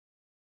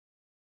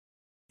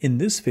In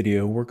this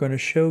video, we're going to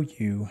show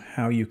you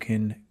how you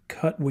can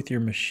cut with your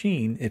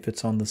machine if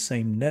it's on the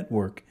same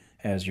network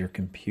as your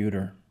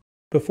computer.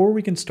 Before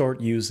we can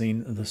start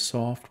using the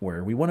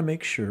software, we want to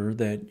make sure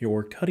that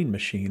your cutting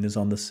machine is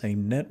on the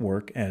same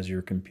network as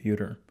your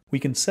computer. We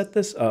can set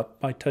this up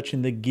by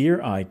touching the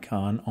gear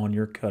icon on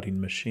your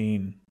cutting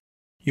machine.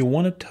 You'll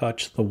want to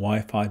touch the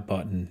Wi-Fi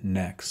button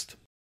next.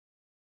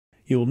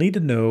 You'll need to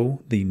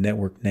know the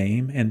network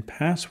name and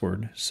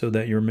password so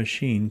that your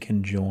machine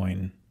can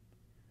join.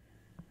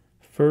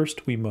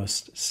 First, we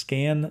must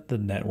scan the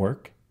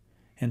network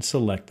and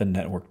select the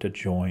network to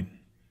join.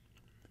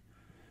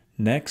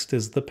 Next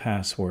is the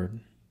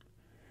password.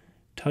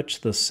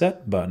 Touch the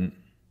Set button.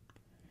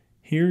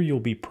 Here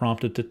you'll be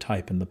prompted to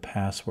type in the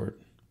password.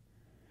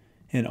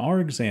 In our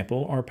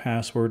example, our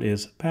password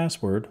is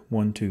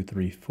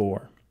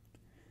password1234.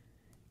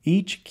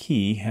 Each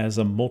key has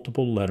a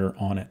multiple letter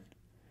on it.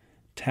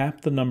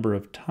 Tap the number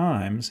of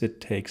times it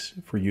takes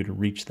for you to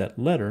reach that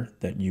letter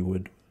that you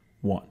would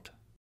want.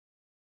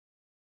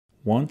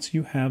 Once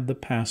you have the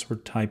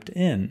password typed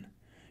in,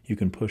 you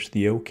can push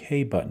the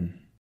OK button.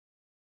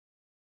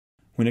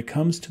 When it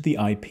comes to the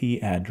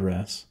IP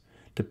address,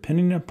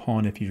 depending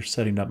upon if you're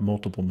setting up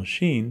multiple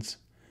machines,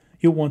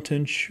 you'll want to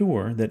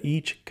ensure that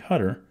each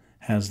cutter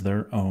has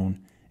their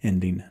own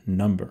ending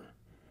number.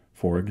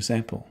 For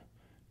example,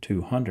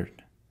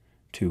 200,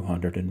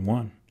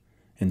 201,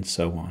 and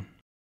so on.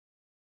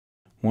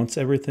 Once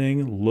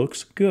everything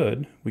looks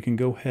good, we can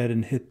go ahead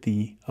and hit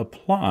the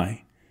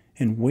Apply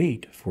and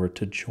wait for it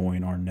to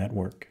join our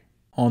network.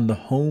 On the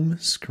home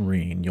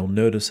screen, you'll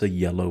notice a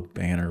yellow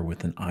banner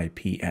with an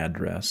IP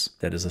address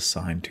that is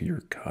assigned to your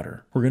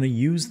cutter. We're going to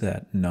use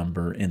that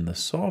number in the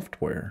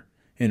software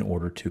in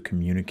order to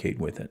communicate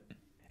with it.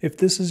 If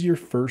this is your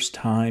first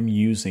time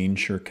using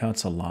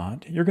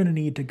SureCuts-A-Lot, you're going to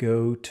need to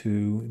go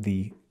to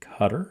the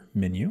Cutter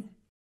menu,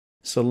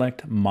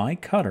 select My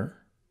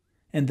Cutter,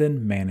 and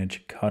then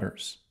Manage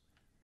Cutters.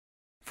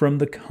 From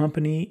the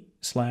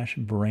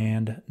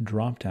Company/Brand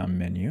drop-down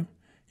menu,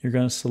 you're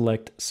going to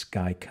select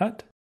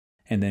Skycut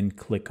and then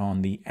click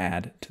on the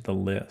Add to the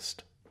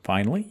List.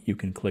 Finally, you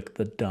can click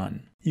the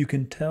Done. You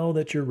can tell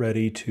that you're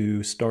ready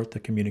to start the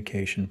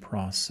communication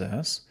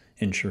process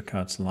in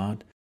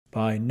SureCuts-A-Lot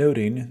by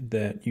noting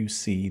that you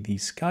see the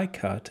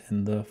Skycut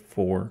in the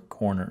four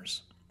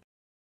corners.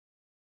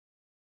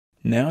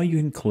 Now you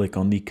can click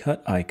on the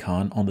Cut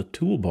icon on the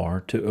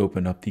toolbar to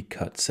open up the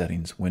Cut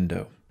Settings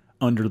window.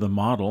 Under the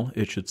model,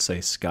 it should say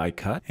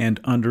Skycut, and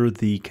under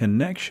the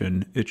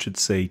connection, it should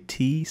say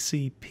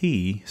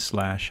TCP/IP.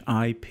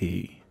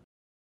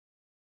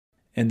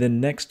 And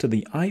then next to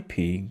the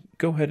IP,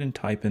 go ahead and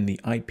type in the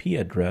IP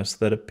address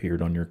that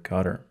appeared on your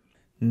cutter.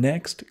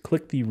 Next,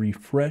 click the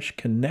Refresh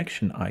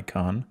Connection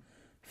icon,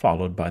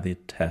 followed by the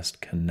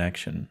Test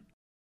Connection.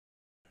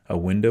 A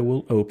window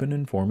will open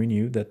informing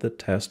you that the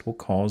test will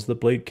cause the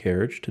blade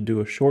carriage to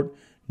do a short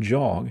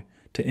jog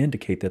to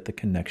indicate that the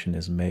connection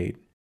is made.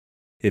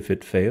 If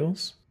it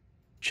fails,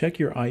 check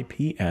your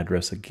IP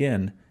address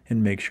again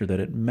and make sure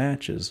that it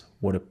matches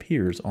what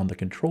appears on the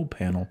control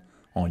panel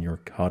on your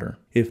cutter.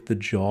 If the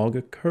jog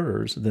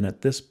occurs, then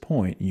at this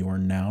point you are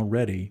now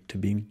ready to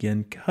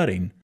begin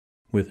cutting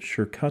with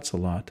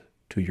SureCuts-A-Lot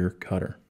to your cutter.